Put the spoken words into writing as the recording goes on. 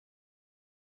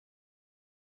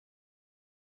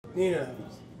Nina,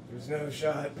 there's no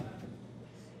shot.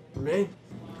 For me?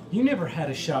 You never had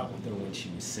a shot with her when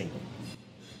she was single.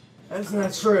 That's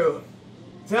not true.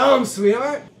 Tell him,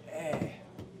 sweetheart. Hey.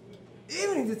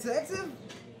 Evening, detective.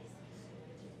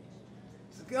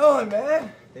 How's it going,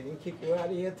 man? They didn't kick you out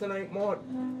of here tonight, Mort?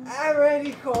 I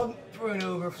already called for an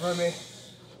Uber for me.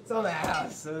 It's on the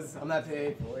house, so I'm not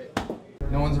paid for it.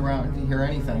 No one's around. If you hear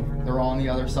anything, they're all on the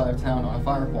other side of town on a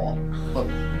firewall. Look,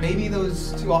 maybe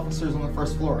those two officers on the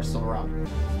first floor are still around.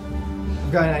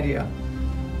 I've got an idea.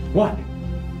 What?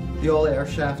 The old air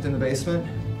shaft in the basement.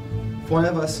 If one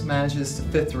of us manages to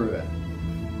fit through it,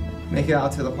 make it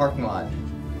out to the parking lot,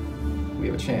 we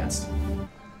have a chance.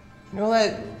 You know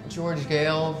that George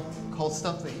Gale cult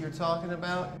stuff that you're talking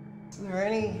about? Is there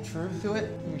any truth to it?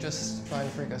 You're just trying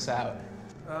to freak us out.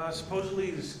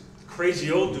 Supposedly this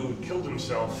crazy old dude killed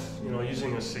himself,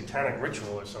 using a satanic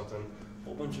ritual or something. A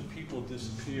whole bunch of people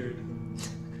disappeared.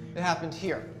 It happened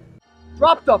here.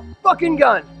 Drop the fucking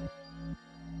gun!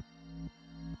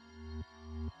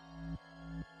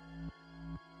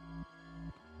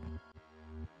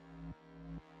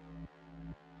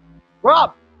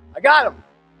 Rob! I got him!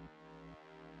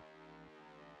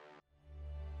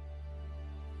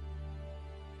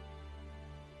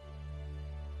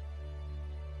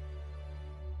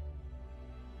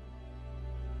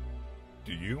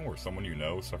 Do you or someone you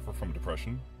know suffer from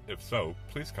depression? If so,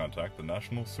 please contact the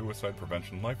National Suicide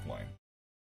Prevention Lifeline.